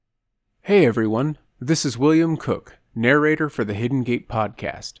Hey everyone, this is William Cook, narrator for the Hidden Gate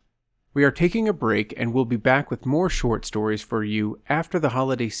podcast. We are taking a break and we'll be back with more short stories for you after the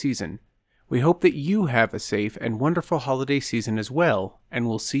holiday season. We hope that you have a safe and wonderful holiday season as well, and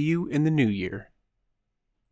we'll see you in the new year.